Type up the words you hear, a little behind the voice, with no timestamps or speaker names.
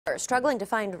Struggling to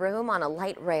find room on a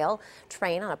light rail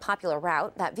train on a popular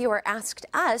route. That viewer asked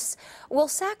us, will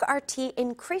Sac RT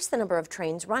increase the number of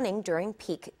trains running during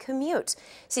peak commute?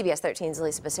 CBS 13's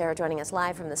Elisa Becerra joining us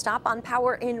live from the stop on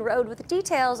Power Inn Road with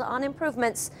details on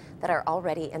improvements that are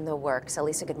already in the works.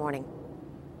 Elisa, good morning.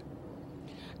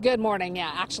 Good morning.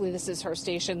 Yeah, actually, this is her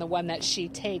station, the one that she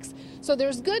takes. So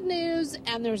there's good news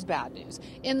and there's bad news.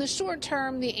 In the short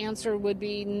term, the answer would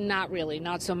be not really,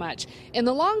 not so much. In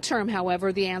the long term,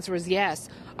 however, the answer is yes.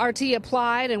 RT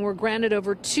applied and were granted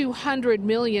over $200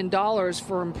 million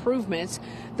for improvements.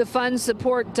 The funds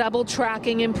support double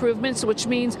tracking improvements, which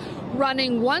means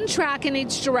running one track in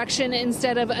each direction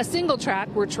instead of a single track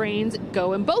where trains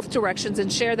go in both directions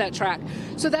and share that track.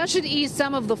 So that should ease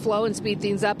some of the flow and speed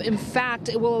things up. In fact,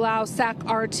 it will allow Sac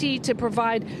RT to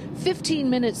provide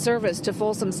 15-minute service to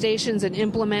Folsom stations and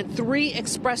implement 3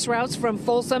 express routes from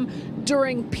Folsom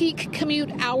during peak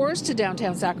commute hours to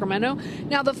downtown Sacramento.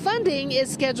 Now, the funding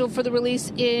is scheduled for the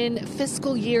release in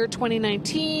fiscal year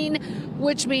 2019,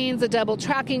 which means the double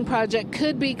tracking project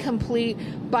could be complete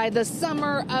by the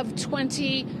summer of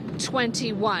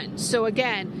 2021. So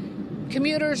again,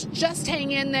 commuters, just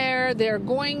hang in there. They're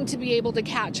going to be able to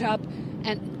catch up,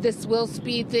 and this will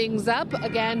speed things up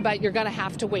again, but you're going to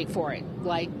have to wait for it,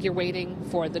 like you're waiting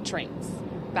for the trains.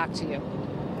 Back to you.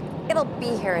 It'll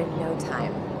be here in no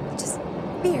time. Just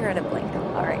be here in a blink.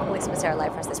 All right, Elisa Becerra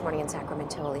live for us this morning in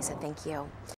Sacramento. Elisa, thank you.